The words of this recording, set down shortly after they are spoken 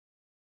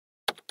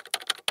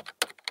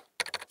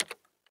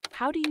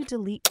How do you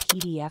delete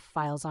PDF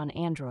files on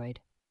Android?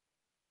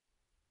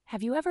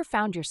 Have you ever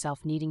found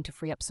yourself needing to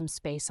free up some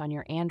space on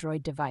your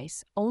Android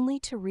device only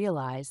to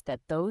realize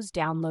that those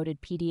downloaded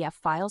PDF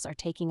files are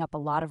taking up a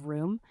lot of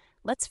room?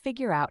 Let's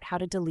figure out how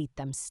to delete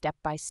them step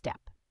by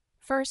step.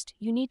 First,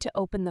 you need to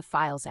open the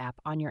Files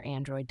app on your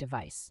Android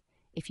device.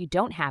 If you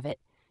don't have it,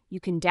 you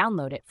can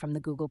download it from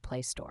the Google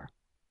Play Store.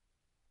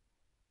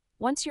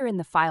 Once you're in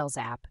the Files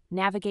app,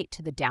 navigate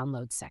to the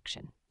Downloads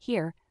section.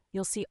 Here,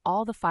 you'll see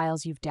all the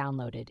files you've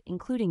downloaded,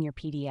 including your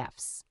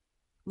PDFs.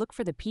 Look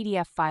for the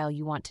PDF file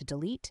you want to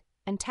delete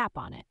and tap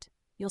on it.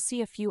 You'll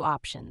see a few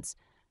options,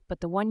 but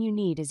the one you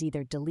need is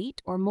either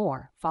Delete or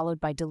More, followed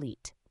by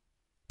Delete.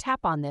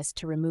 Tap on this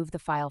to remove the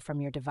file from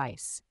your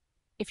device.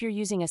 If you're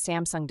using a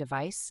Samsung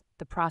device,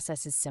 the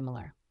process is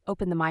similar.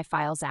 Open the My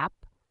Files app,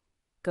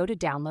 go to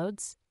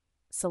Downloads,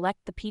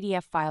 select the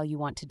PDF file you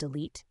want to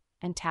delete,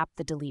 and tap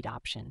the Delete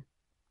option.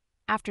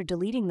 After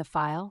deleting the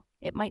file,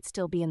 it might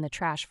still be in the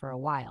trash for a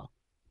while.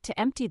 To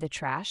empty the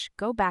trash,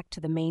 go back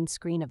to the main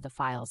screen of the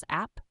Files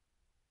app,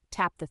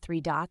 tap the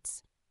three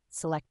dots,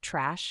 select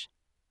Trash,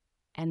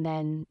 and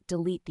then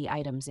delete the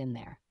items in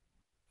there.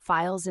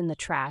 Files in the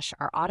trash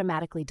are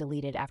automatically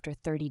deleted after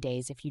 30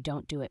 days if you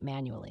don't do it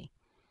manually.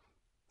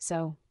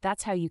 So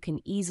that's how you can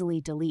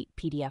easily delete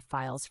PDF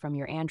files from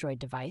your Android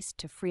device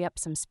to free up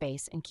some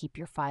space and keep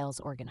your files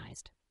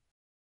organized.